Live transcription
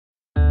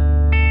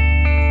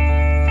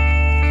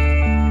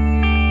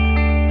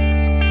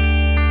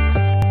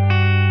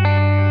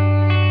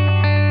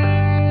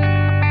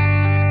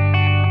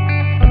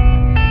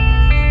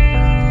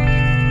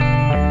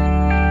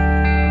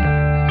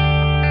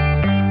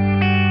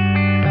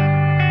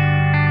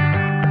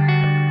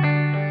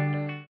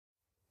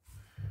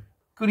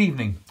Good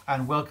evening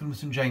and welcome to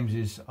St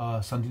James's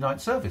Sunday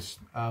night service,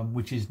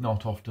 which is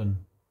not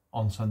often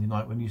on Sunday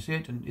night when you see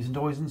it and isn't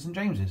always in St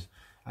James's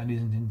and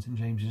isn't in St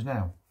James's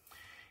now.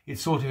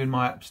 It's sort of in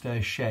my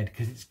upstairs shed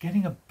because it's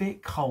getting a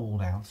bit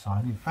cold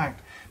outside. In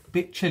fact, a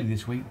bit chilly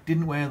this week.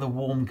 Didn't wear the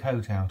warm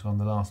coat out on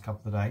the last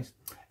couple of days.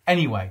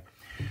 Anyway,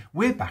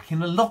 we're back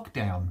in a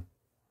lockdown.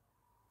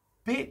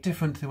 Bit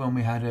different to the one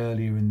we had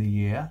earlier in the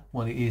year.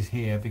 Well, it is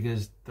here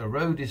because the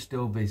road is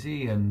still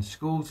busy and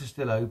schools are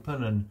still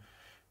open and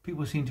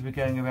people seem to be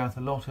going about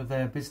a lot of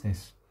their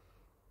business.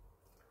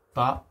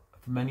 But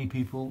for many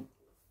people,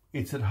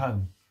 it's at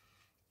home.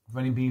 For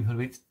many people,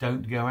 it's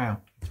don't go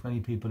out. For many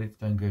people, it's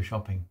don't go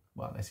shopping.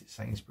 Well, unless it's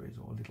Sainsbury's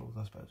or Lidl's,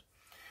 I suppose.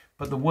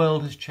 But the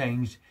world has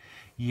changed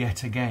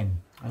yet again.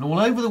 And all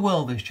over the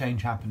world, there's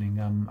change happening.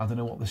 I don't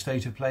know what the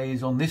state of play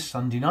is on this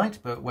Sunday night,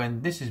 but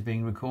when this is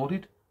being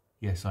recorded,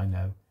 yes, I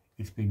know,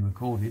 it's being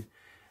recorded,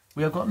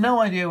 we have got no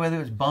idea whether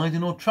it's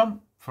Biden or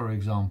Trump, for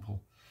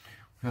example.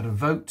 We had a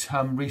vote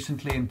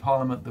recently in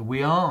Parliament that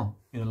we are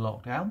in a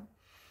lockdown,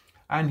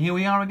 and here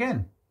we are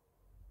again.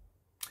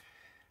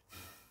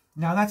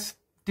 Now that's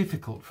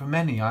difficult for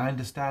many, I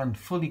understand,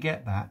 fully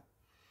get that,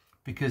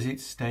 because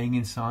it's staying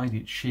inside,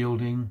 it's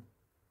shielding,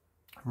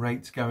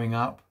 rates going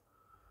up,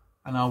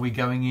 and are we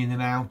going in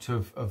and out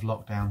of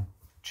lockdown?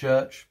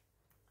 Church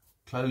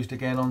closed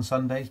again on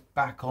Sundays,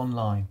 back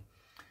online.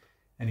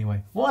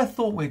 Anyway, what I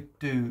thought we'd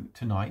do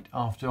tonight,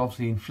 after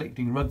obviously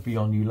inflicting rugby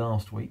on you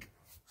last week,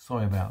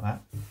 sorry about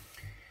that,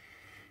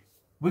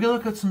 we're going to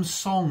look at some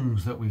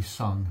songs that we've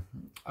sung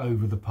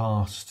over the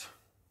past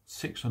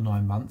 6 or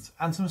 9 months,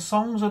 and some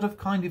songs that have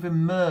kind of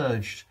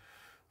emerged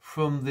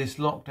from this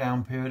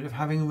lockdown period of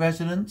having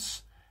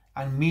resonance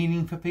and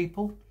meaning for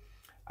people.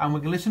 And we're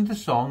going to listen to the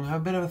song,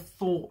 have a bit of a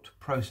thought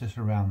process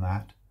around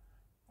that,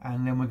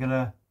 and then we're going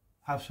to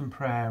have some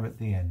prayer at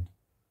the end.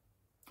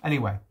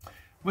 Anyway,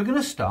 we're going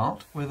to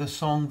start with a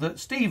song that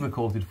Steve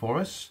recorded for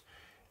us,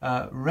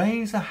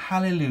 Raise a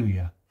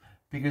Hallelujah,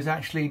 because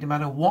actually no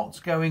matter what's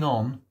going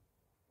on,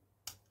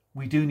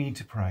 we do need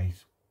to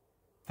praise.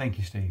 Thank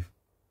you, Steve.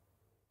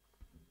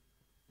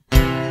 I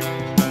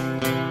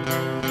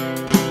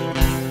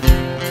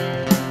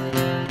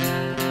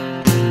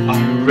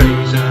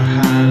raise a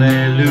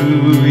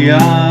hallelujah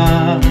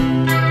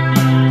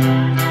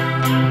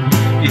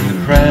in the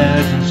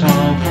presence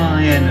of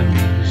my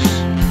enemies.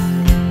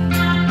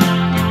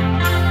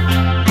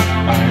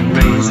 I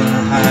raise a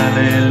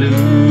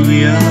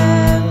hallelujah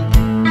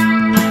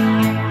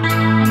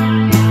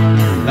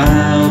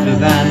louder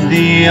than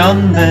the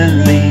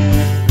unbelief.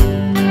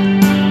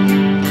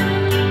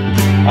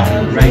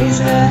 I raise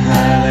a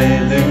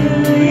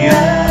hallelujah.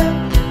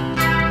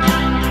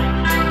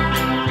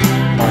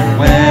 My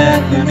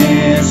weapon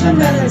is a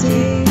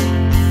melody.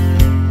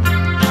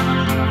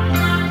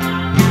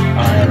 I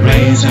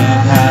raise a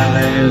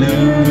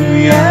hallelujah.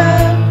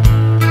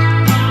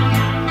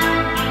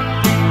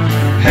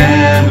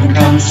 Heaven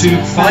comes to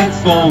fight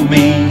for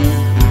me.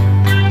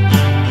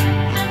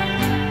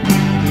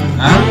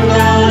 I'm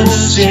gonna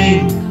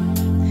sing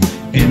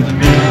in the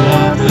middle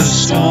of the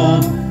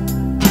storm,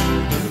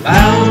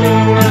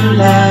 louder and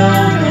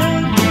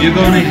louder. You're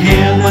gonna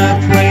hear my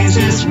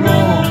praises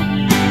roar.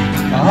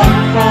 Up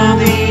from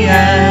the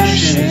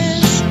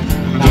ashes,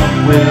 what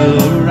will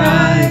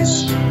arise?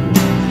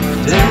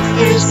 Death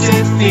is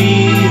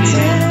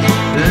defeated,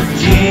 the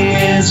King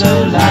is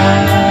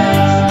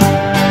alive.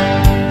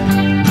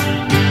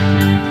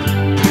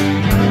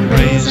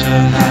 Praise a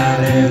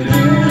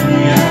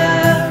hallelujah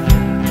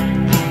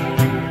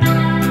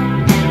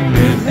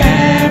with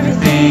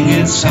everything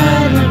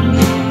inside of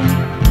me.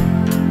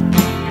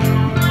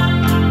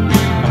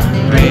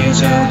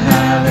 Praise a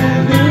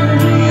hallelujah.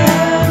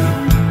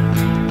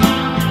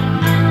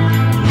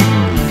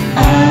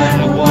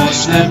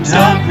 The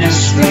darkness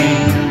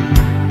flee.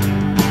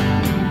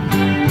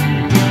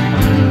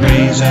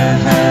 Raise a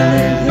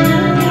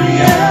hallelujah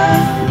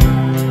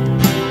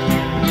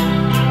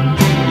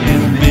in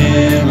the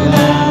middle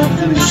of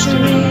the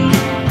mystery.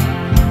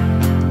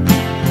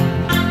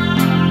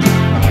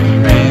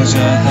 Raise a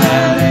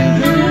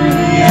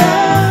hallelujah.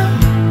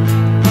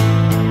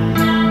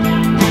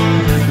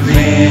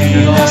 When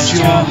you lost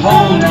your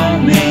hold on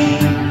me,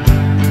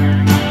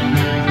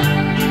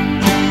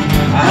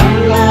 I'm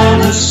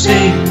gonna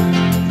sing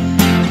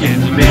in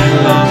the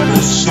middle of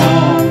the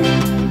storm,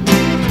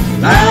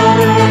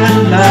 louder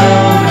and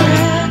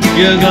louder.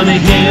 You're gonna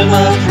hear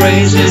my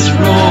praises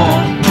roar.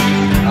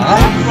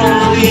 Up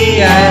from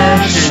the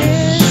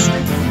ashes,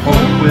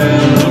 hope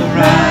will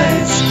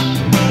arise.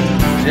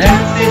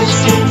 Death is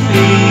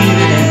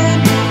defeated,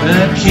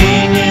 the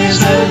King is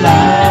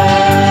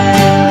alive.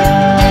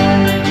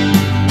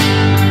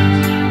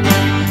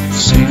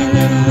 Sing a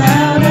little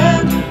louder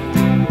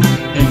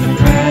in the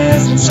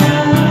presence of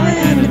my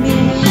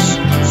enemies.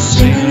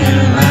 Sing a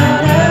little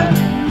louder,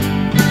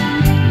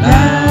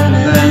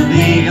 louder than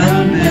the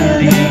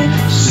unbelief.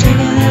 Sing a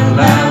little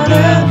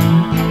louder,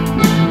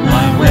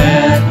 my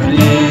weapon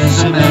is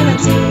a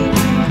melody.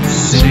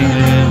 Sing a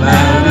little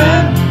louder,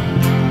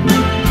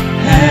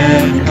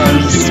 heaven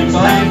comes to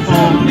fight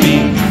for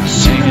me.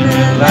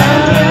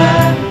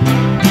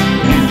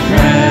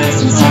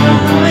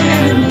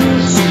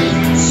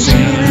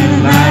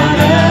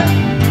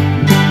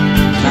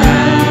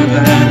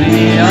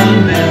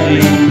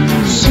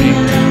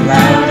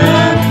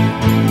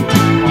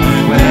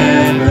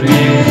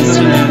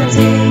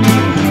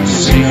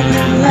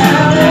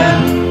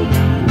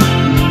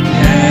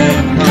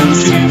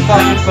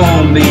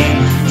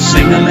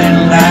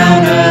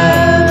 louder.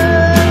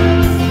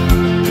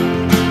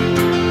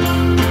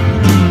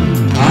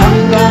 I'm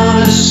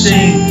gonna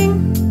sing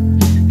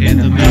in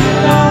the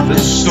middle of the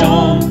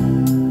storm,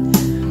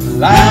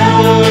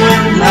 louder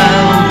and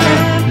louder.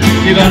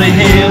 You're gonna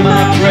hear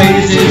my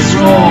praises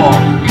roar.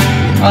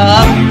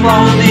 Up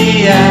from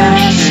the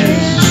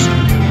ashes,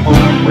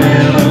 hope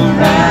will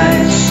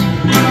arise.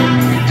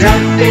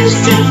 Death is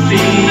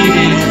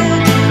defeated,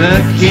 the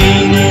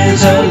King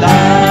is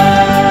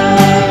alive.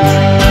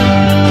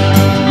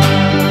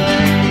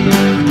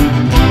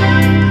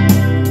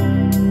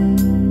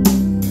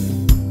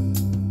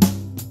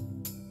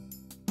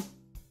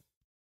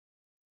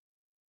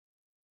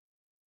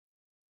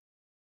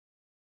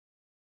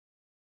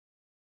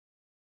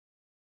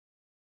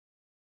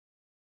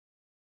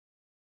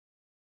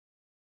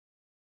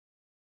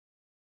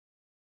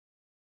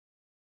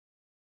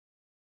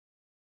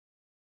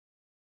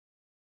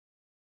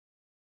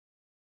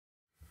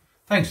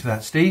 Thanks for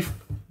that, Steve.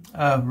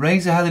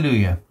 Raise a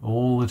hallelujah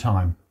all the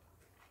time.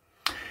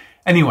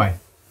 Anyway,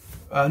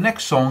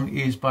 next song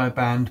is by a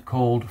band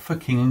called For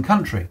King and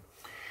Country.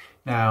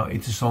 Now,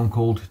 it's a song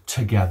called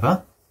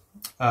Together,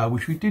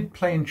 which we did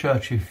play in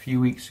church a few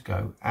weeks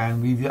ago,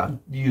 and we've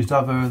used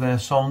other of their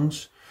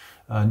songs.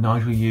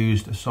 Nigel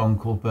used a song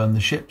called Burn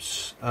the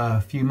Ships a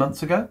few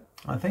months ago,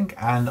 I think,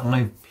 and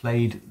I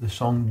played the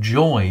song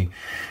Joy,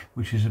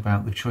 which is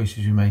about the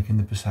choices we make and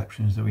the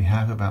perceptions that we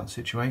have about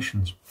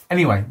situations.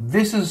 Anyway,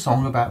 this is a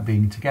song about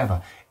being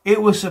together.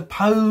 It was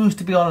supposed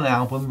to be on an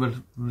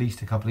album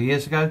released a couple of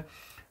years ago,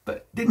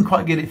 but didn't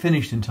quite get it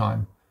finished in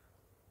time.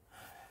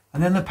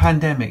 And then the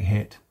pandemic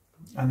hit,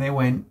 and they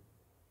went,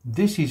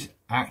 this is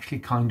actually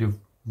kind of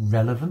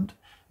relevant.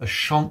 A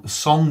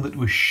song that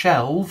was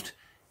shelved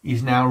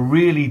is now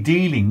really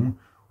dealing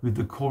with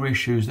the core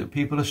issues that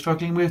people are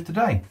struggling with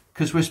today.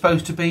 Because we're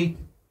supposed to be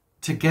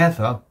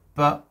together,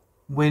 but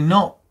we're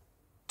not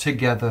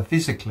together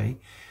physically.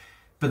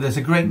 But there's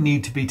a great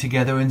need to be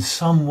together in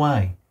some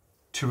way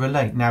to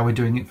relate. Now we're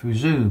doing it through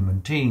Zoom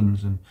and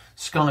Teams and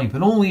Skype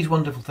and all these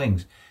wonderful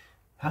things.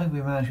 How did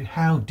we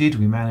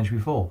manage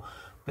before?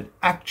 But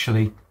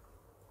actually,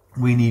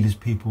 we need as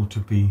people to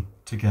be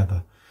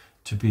together,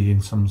 to be in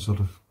some sort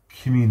of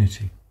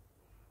community.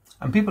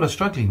 And people are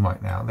struggling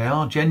right now. They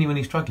are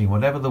genuinely struggling.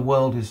 Whatever the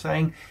world is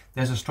saying,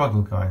 there's a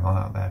struggle going on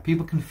out there.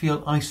 People can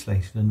feel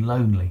isolated and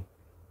lonely.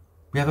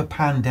 We have a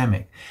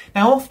pandemic.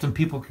 Now, often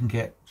people can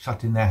get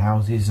shut in their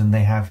houses and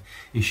they have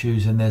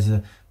issues and there's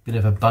a bit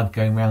of a bug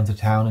going around the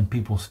town and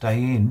people stay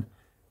in.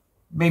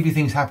 Maybe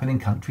things happen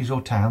in countries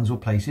or towns or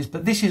places,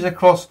 but this is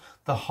across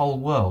the whole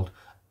world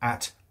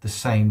at the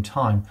same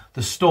time.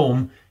 The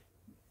storm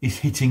is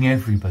hitting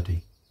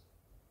everybody.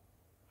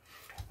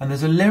 And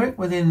there's a lyric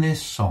within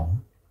this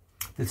song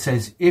that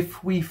says,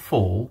 if we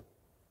fall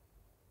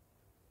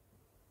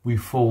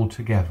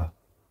together.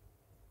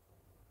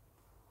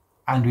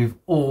 And we've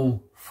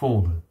all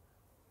fallen.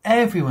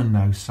 Everyone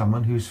knows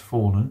someone who's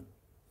fallen,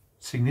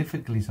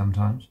 significantly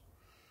sometimes.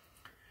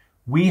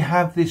 We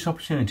have this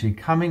opportunity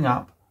coming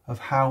up of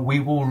how we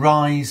will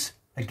rise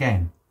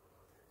again.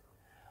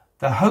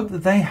 The hope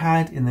that they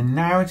had in the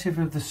narrative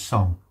of the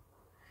song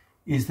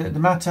is that no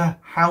matter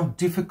how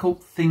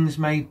difficult things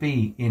may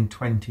be in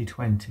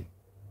 2020,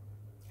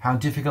 how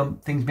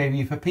difficult things may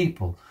be for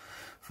people,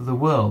 for the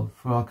world,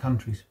 for our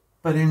countries,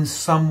 but in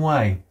some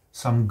way,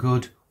 some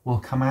good will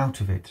come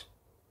out of it.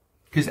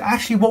 Because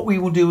actually what we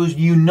will do is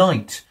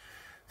unite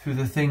through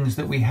the things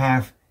that we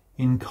have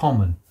in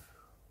common,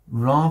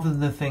 rather than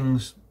the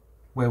things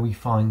where we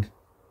find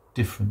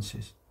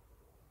differences.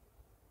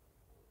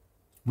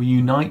 We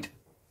unite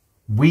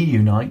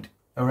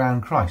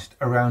around Christ,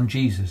 around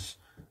Jesus,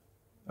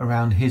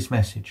 around his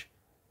message,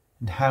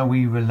 and how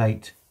we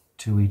relate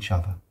to each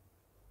other.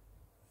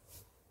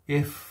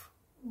 If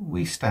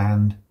we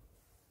stand,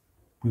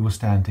 we will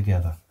stand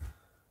together.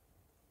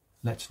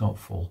 Let's not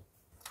fall.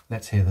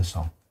 Let's hear the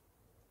song.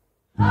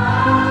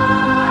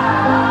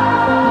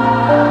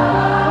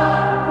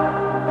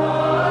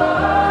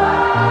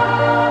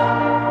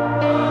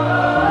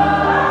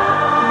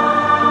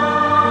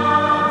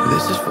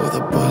 This is for the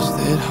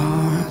busted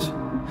hearts.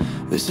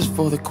 This is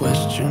for the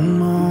question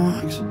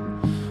marks.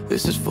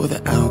 This is for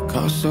the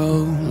outcast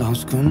soul,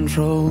 lost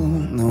control,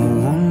 no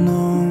one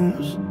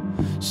knows.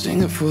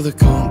 Sing it for the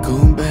can't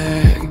go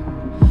back.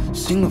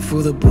 Sing it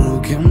for the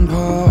broken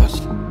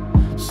past.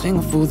 Sing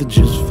it for the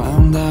just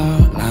found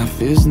out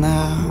life is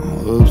now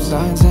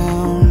upside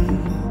down.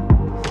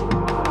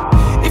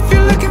 If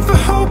you're looking for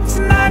hope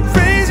tonight,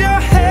 raise your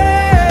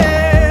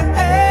hand.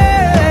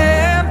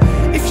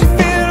 If you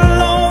feel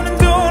alone and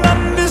don't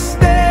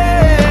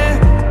understand,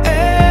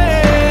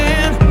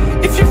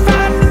 if you're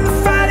fighting in the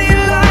fight of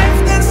your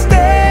life, then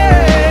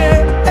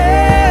stand.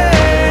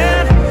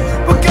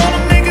 We're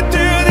gonna make it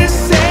through this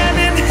hand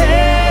in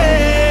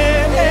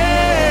hand.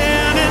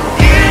 And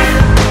if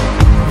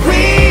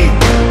we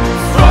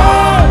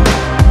fall,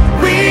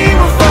 we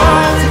will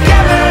fall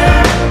together.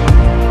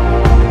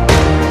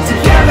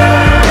 Together.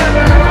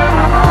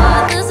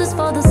 This is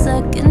for the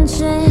second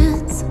chance.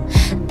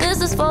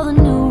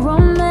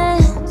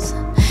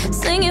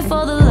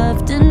 never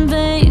left in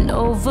vain.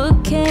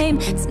 Overcame,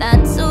 it's not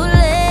too late.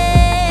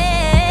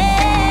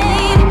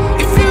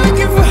 If you're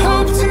looking for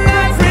hope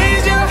tonight,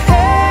 raise your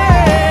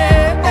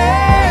hand.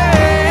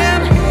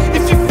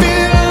 If you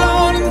feel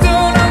alone and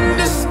don't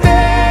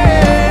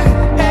understand,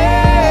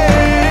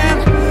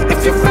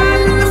 if you're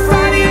fighting the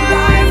fight of your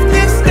life,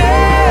 then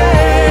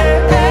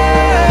stand.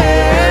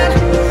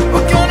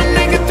 We're gonna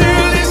make it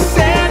through this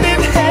hand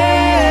in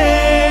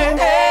hand.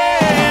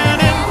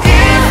 And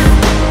if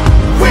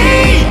we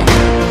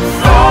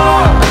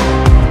fall,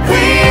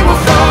 we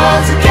will fall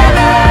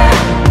together.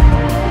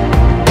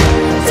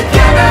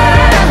 Together.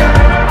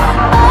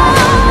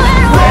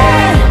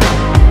 When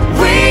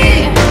we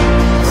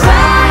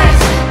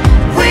rise,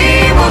 we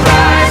will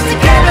rise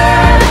together.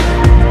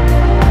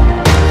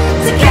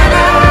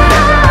 Together.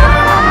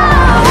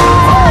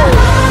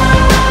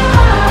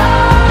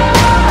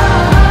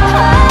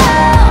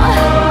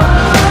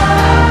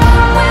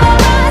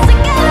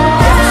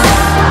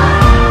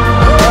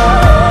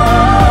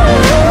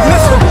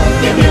 Listen,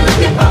 If you're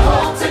looking for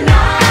hope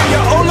tonight,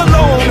 you're all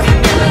alone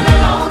feeling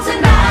alone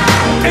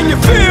tonight, and you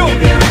feel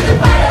you're in the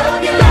fight of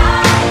your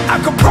life. I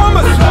can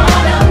promise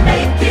Gonna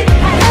make it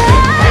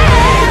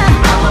happen.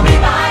 I will be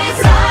by your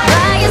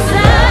side. It's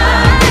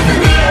in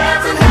the air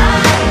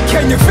tonight.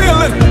 can you feel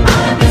it?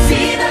 Let me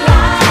see the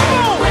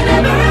light.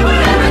 Whenever and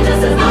wherever,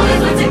 just as long as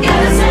we're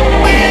together. Say,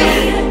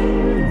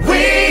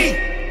 We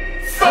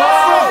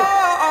fall,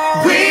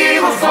 we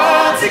will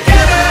fall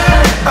together.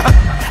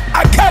 I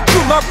got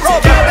you, my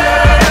brother.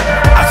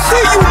 I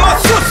see you, my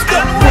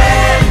sister.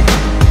 When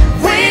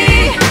we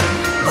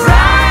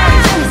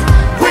rise,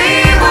 we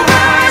will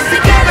rise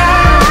together.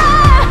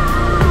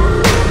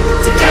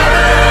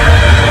 Together.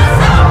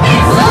 We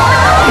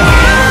fall,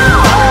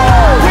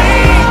 we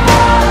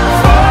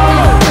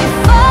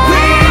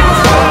will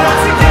fall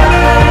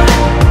together.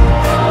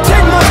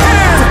 Take my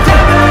hand.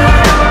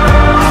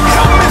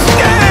 Help me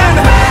stand.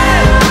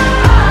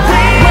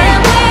 when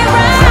we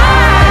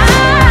rise,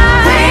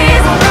 We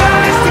will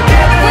rise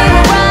together. we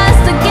will rise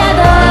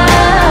together.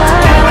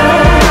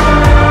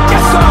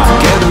 Yes, sir.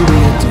 Together we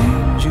are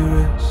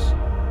dangerous.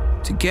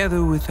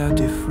 Together with our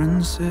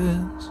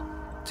differences.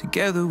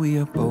 Together we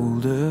are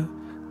bolder,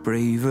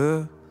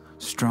 braver,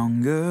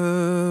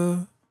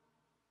 stronger.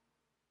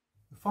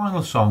 The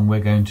final song we're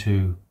going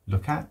to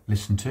look at,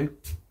 listen to,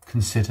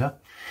 consider,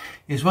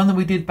 is one that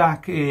we did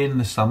back in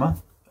the summer,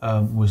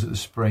 was it the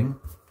spring,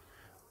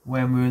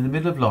 when we were in the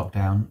middle of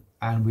lockdown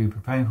and we were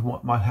preparing for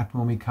what might happen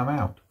when we come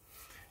out.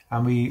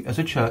 And we, as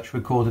a church,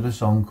 recorded a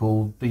song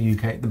called The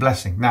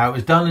Blessing. Now, it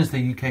was done as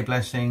the UK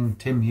Blessing,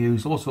 Tim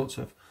Hughes, all sorts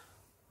of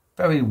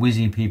very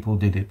whizzy people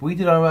did it. But we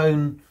did our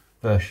own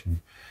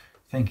version.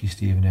 Thank you,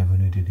 Steve, and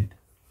everyone who did it.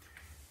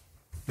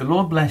 The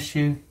Lord bless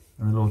you,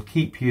 and the Lord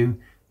keep you,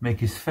 make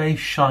his face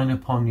shine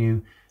upon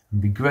you,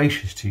 and be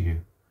gracious to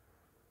you.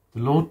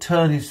 The Lord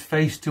turn his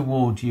face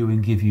toward you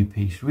and give you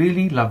peace.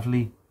 Really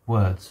lovely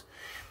words.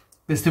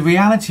 But it's the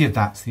reality of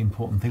that's the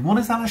important thing. What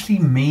does that actually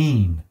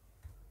mean?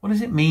 What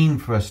does it mean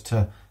for us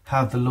to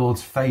have the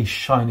Lord's face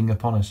shining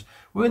upon us?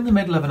 We're in the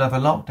middle of another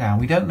lockdown.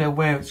 We don't know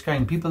where it's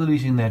going. People are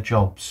losing their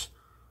jobs.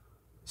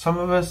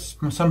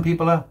 Some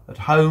people are at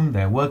home.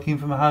 They're working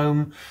from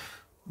home.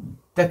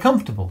 They're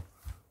comfortable.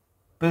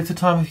 But it's a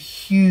time of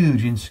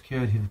huge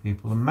insecurity for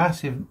people, a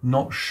massive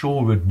not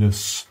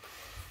sureness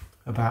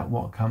about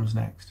what comes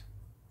next.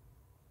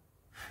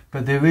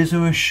 But there is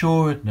a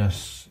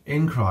assuredness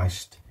in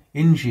Christ,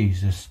 in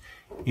Jesus,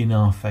 in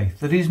our faith,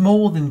 that is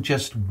more than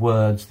just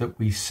words that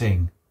we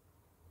sing.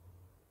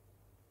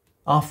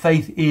 Our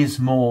faith is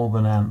more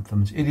than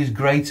anthems. It is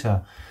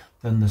greater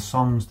than the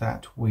songs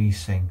that we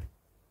sing.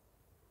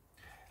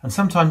 And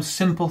sometimes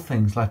simple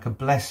things like a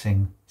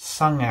blessing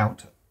sung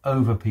out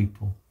over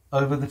people,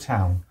 over the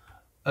town,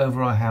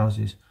 over our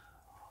houses,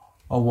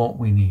 are what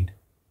we need.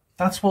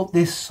 That's what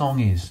this song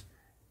is.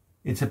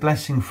 It's a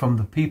blessing from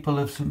the people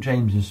of St.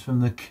 James's, from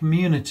the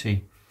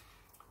community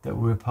that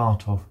we're a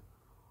part of,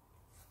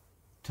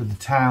 to the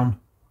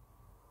town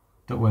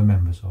that we're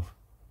members of.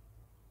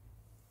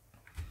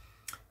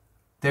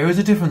 There is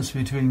a difference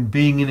between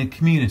being in a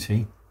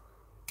community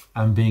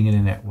and being in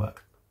a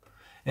network.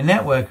 A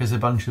network is a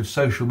bunch of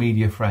social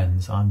media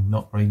friends. I'm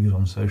not very good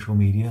on social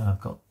media.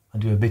 I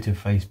do a bit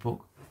of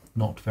Facebook,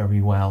 not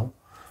very well,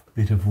 a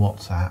bit of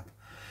WhatsApp,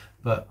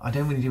 but I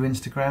don't really do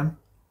Instagram.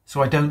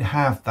 So I don't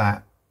have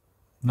that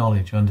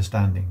knowledge,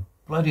 understanding,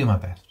 but I do my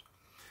best.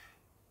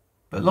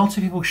 But lots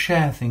of people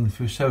share things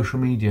through social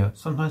media,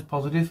 sometimes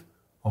positive,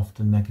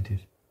 often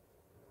negative.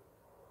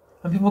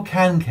 And people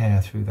can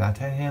care through that,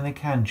 and they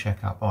can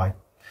check up.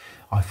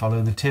 I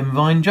follow the Tim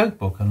Vine joke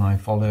book, and I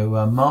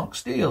follow Mark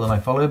Steele, and I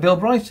follow Bill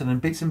Brighton,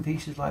 and bits and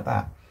pieces like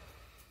that.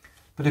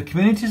 But a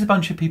community is a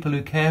bunch of people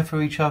who care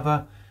for each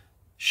other,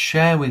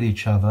 share with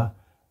each other,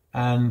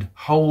 and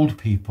hold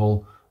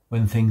people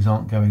when things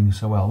aren't going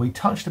so well. We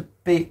touched a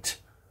bit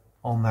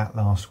on that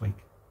last week.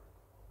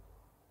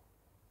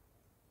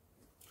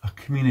 A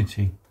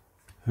community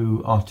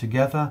who are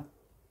together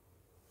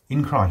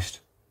in Christ,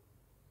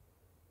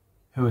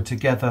 who are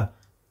together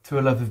through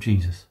a love of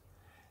Jesus.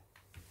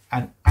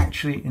 and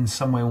actually in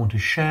some way want to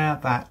share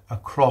that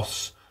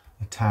across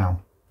the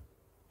town.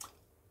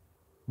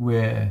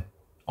 We're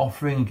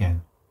offering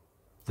again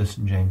the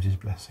St. James's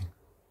blessing.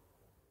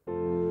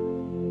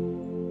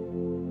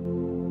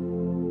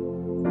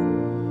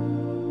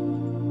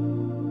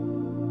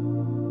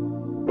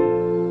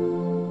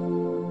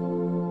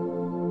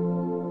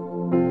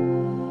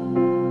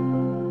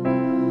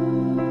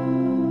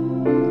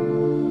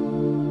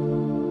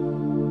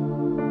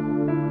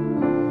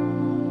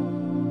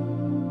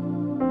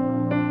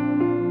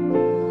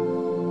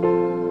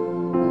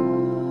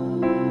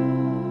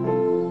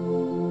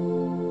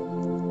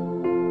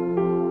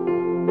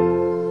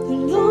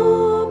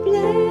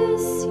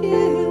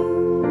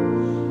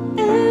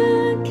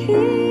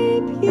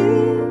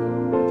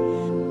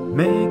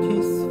 Make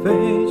his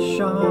face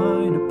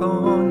shine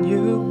upon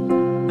you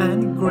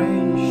and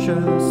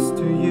gracious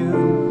to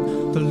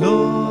you. The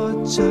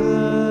Lord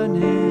turn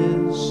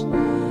his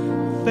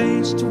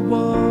face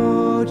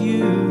toward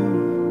you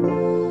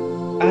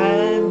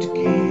and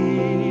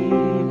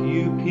give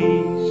you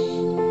peace.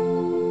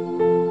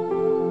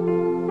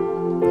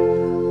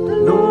 The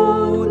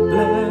Lord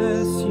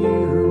bless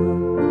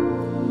you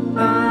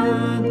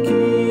and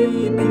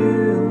keep you.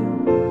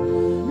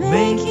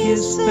 Make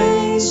his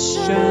face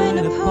shine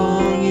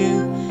upon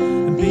you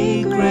and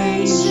be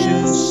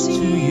gracious to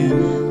you.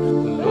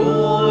 The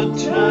Lord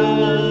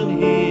turn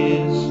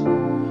his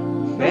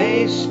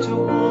face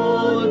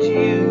toward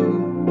you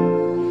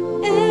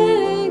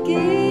and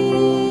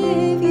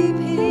give you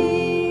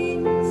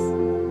peace.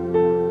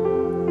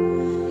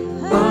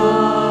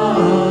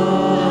 Amen.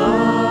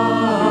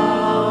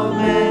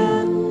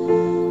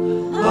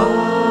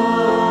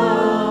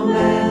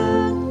 Amen.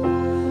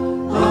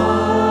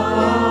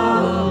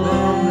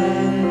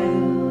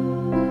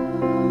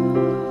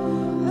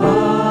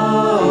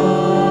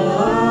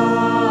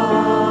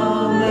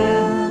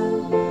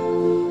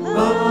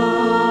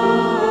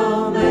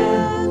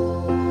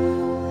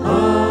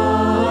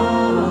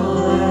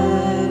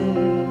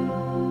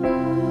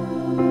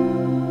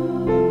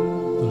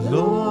 The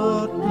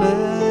Lord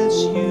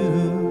bless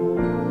you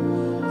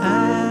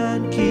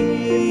and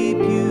keep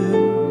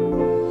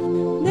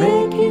you.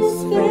 Make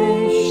his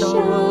face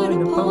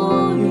shine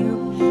upon you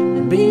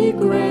and be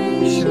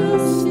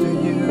gracious to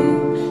you.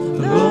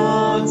 The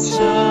Lord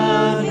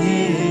turn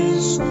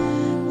his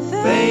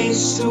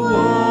face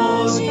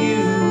towards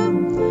you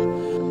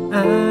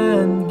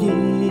and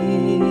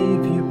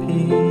give you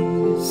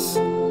peace.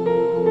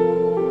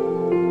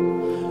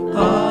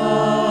 Amen.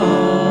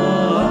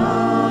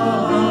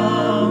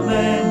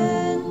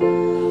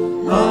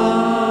 Amen.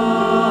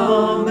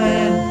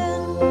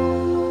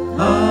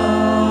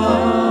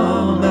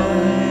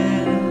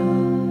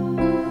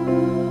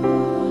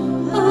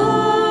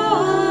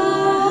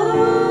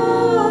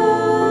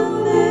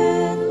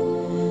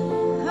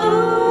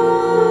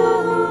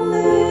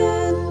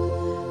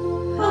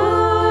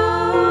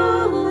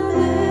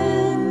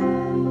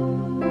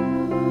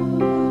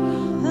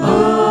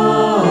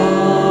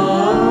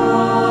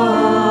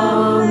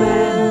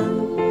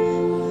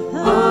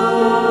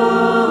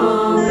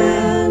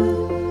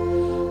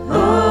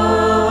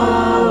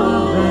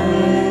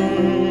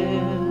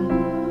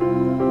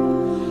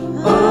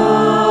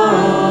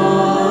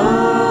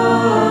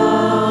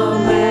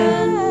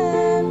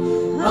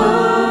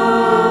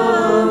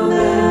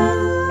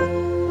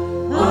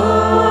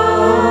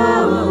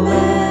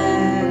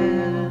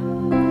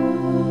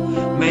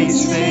 May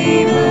his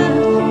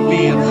favor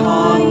be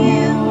upon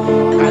you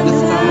and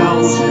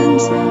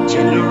 1,000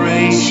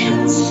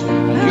 generations,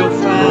 and your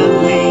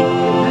family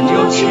and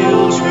your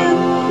children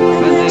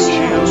and their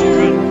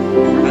children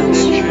and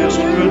their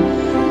children.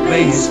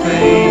 May his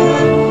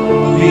favor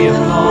be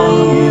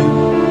upon you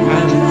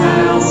and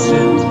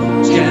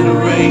 1,000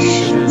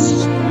 generations,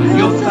 and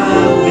your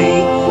family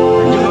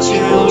and your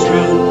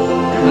children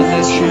and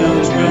their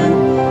children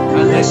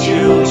and their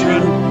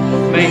children.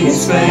 May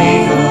his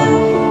favor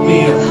be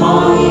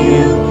upon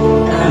you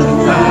and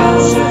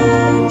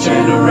 1,000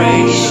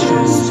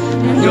 generations,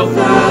 and your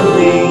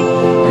family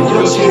and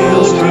your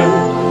children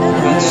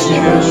and their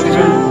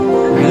children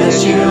and their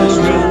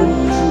children.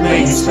 May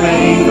his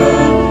favor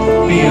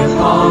be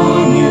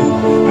upon you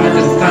and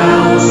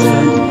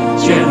 1,000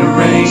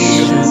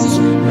 generations,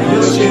 and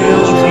your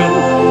children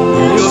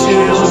and your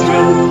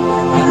children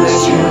and their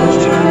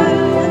children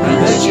and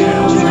their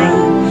children.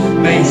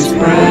 May his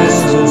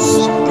presence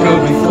go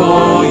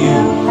before you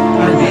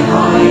and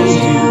behind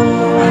you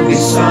and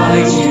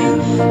beside you,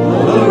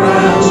 all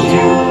around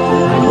you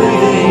and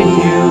within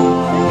you.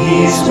 He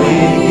is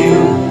with you,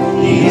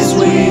 he is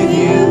with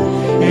you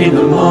in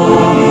the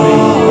morning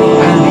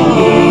and the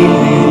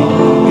evening,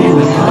 in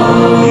the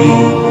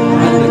coming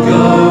and the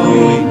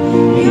going,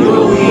 in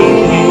your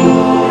weeping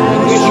and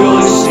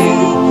rejoicing.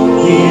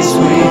 He is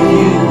with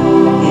you,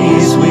 he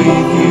is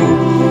with you,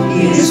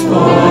 he is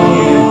for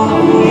you,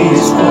 he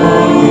is for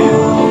you,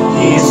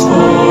 he is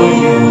for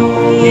you,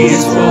 he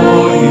is for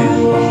you,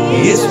 he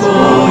is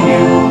for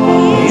you,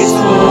 he is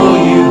for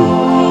you,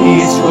 he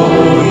is for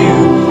you,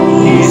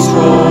 he is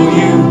for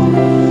you.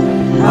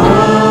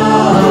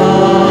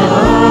 Amen.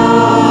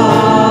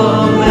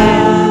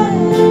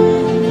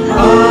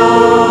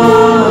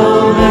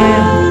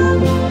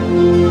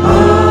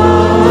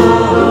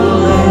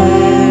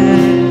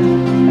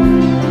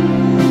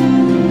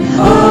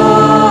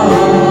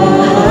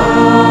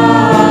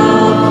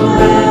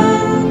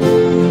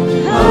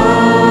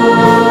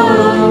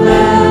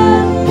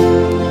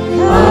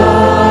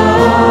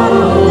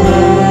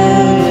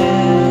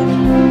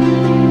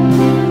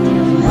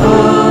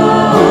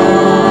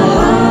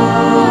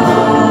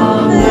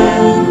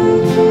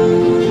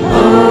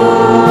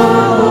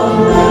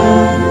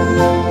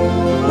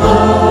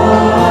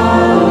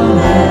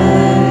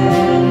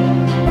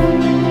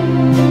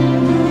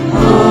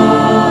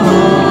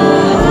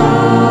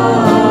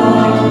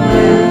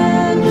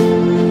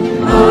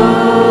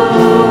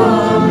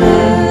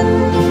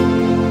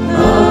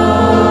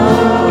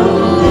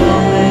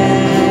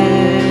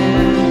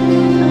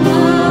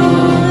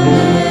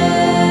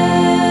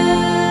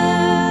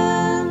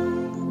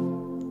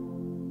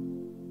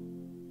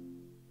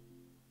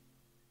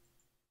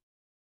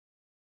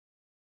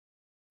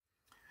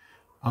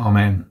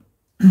 Amen.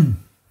 A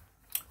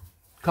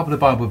couple of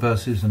Bible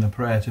verses and a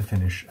prayer to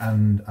finish,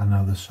 and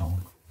another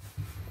song.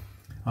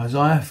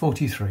 Isaiah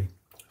 43.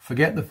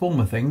 Forget the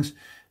former things,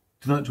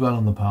 do not dwell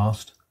on the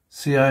past.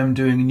 See, I am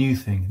doing a new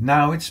thing.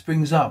 Now it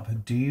springs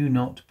up. Do you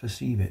not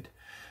perceive it?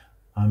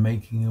 I'm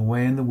making a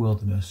way in the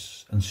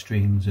wilderness and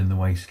streams in the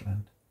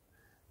wasteland.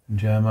 And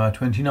Jeremiah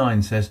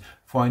 29 says,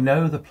 For I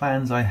know the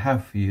plans I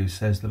have for you,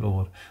 says the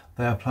Lord.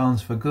 They are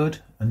plans for good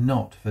and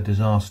not for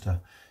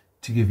disaster,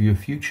 to give you a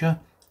future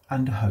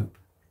and a hope.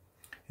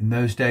 In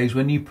those days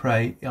when you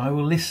pray, I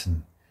will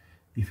listen.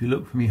 If you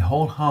look for me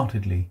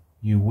wholeheartedly,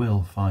 you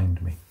will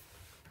find me.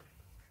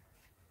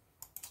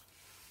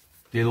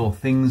 Dear Lord,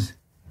 things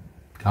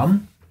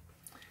come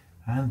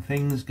and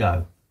things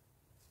go,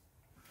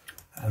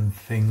 and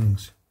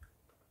things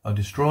are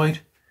destroyed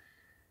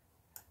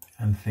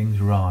and things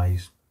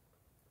rise.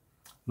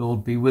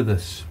 Lord, be with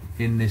us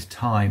in this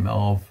time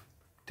of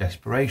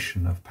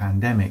desperation, of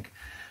pandemic,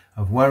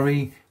 of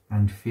worry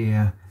and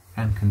fear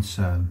and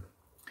concern.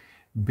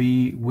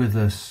 Be with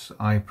us,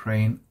 I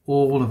pray, in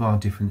all of our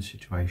different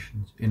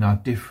situations, in our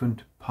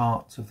different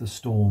parts of the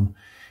storm,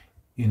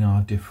 in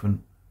our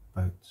different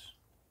boats.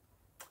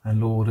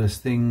 And Lord, as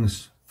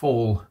things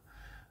fall,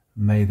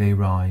 may they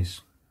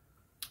rise.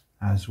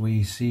 As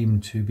we seem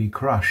to be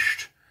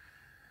crushed,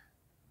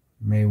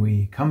 may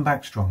we come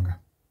back stronger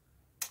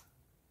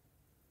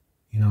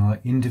in our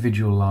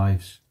individual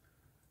lives,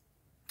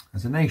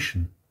 as a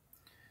nation,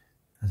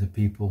 as a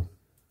people,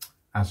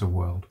 as a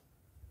world.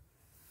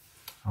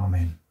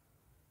 Amen.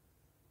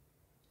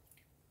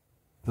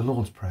 The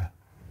Lord's Prayer.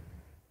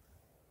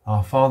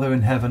 Our Father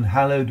in heaven,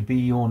 hallowed be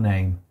your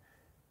name.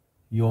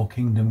 Your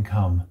kingdom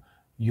come.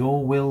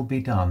 Your will be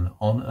done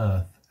on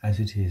earth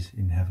as it is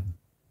in heaven.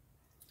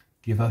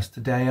 Give us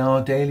today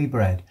our daily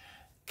bread,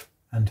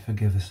 and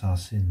forgive us our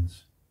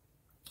sins,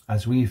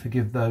 as we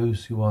forgive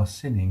those who are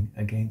sinning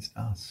against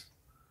us.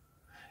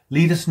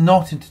 Lead us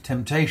not into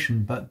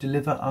temptation, but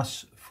deliver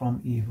us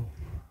from evil.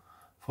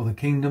 For the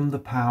kingdom, the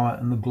power,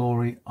 and the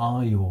glory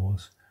are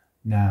yours,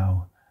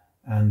 now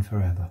and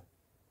forever.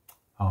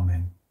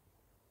 Amen.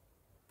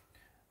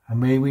 And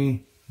may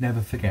we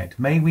never forget,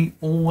 may we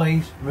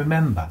always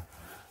remember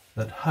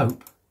that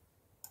hope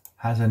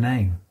has a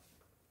name.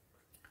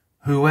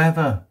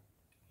 Whoever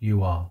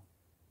you are,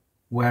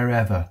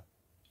 wherever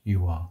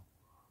you are,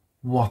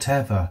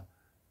 whatever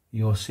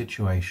your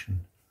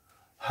situation,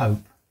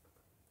 hope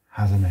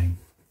has a name.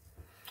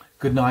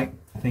 Good night.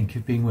 Thank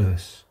you for being with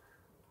us.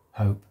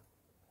 Hope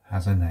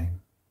has a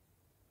name.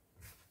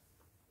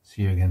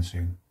 See you again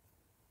soon.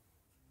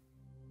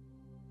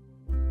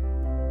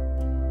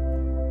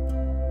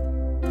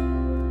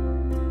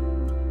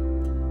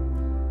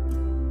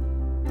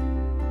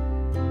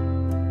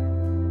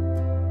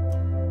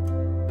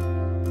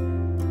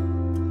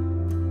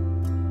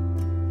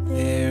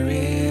 There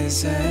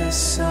is a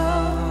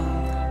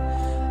song,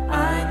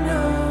 I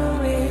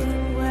know it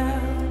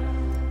well,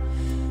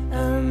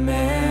 a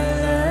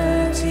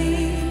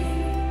melody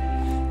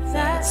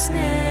that's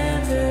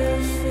never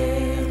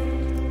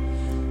failed,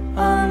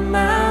 on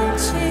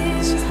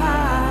mountains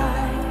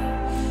high,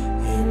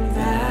 in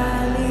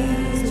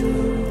valleys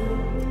low.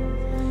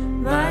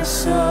 My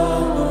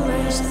soul will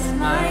rest,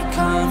 my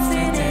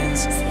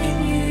confidence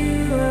in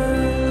you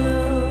alone.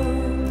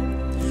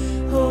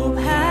 Hope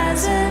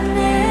has a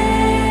name,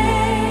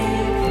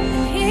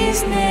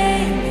 his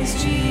name is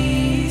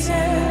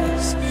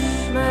Jesus.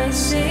 My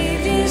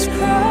Savior's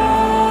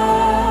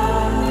cross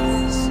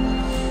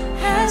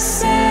has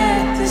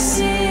set the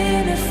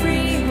sinner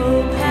free.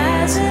 Hope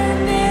has a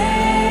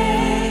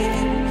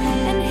name,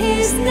 and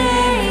his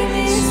name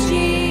is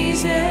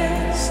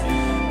Jesus.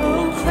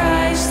 Oh,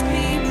 Christ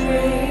be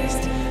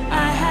praised,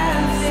 I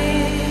have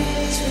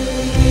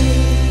victory.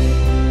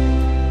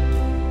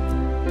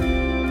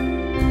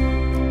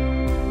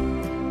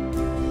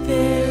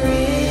 There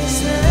is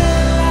the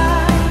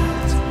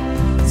light,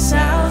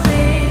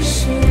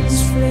 salvation's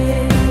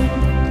flame,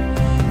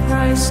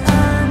 Christ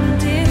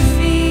undefeated,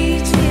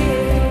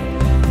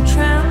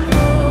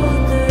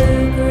 trampled the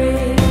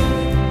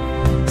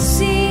grave.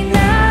 See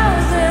now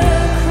the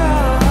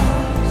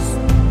cross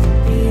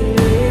be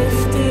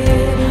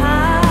lifted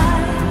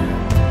high.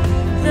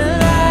 The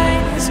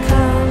light has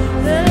come,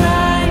 the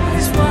light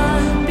has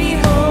won.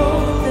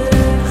 Behold the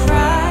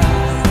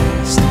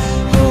Christ.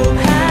 Hope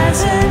has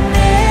a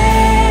name,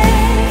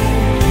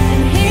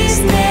 and his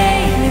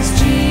name is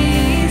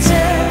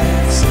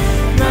Jesus.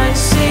 My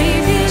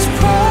Savior's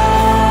cross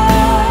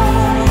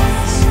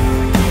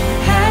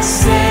has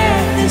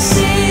set the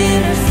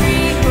sinner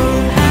free.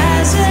 Hope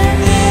has a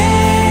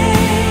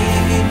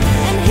name,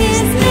 and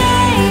his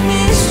name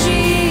is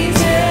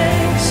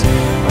Jesus.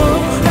 Oh,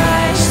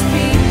 Christ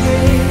be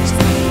praised,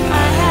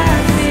 I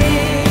have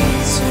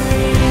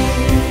victory.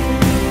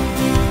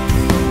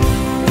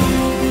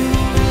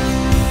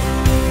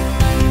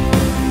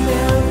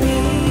 There'll be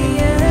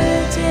a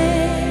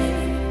day,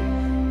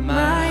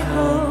 my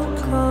hope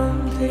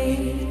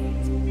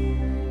complete.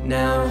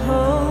 Now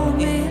home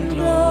in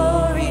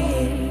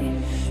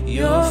glory,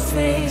 your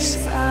face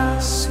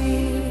I'll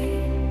see.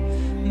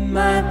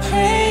 my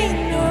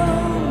pain no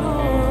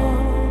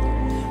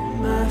more,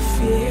 my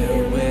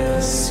fear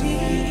will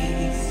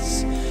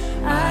cease.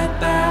 I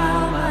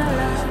bow my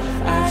life,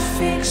 I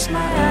fix my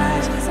eyes.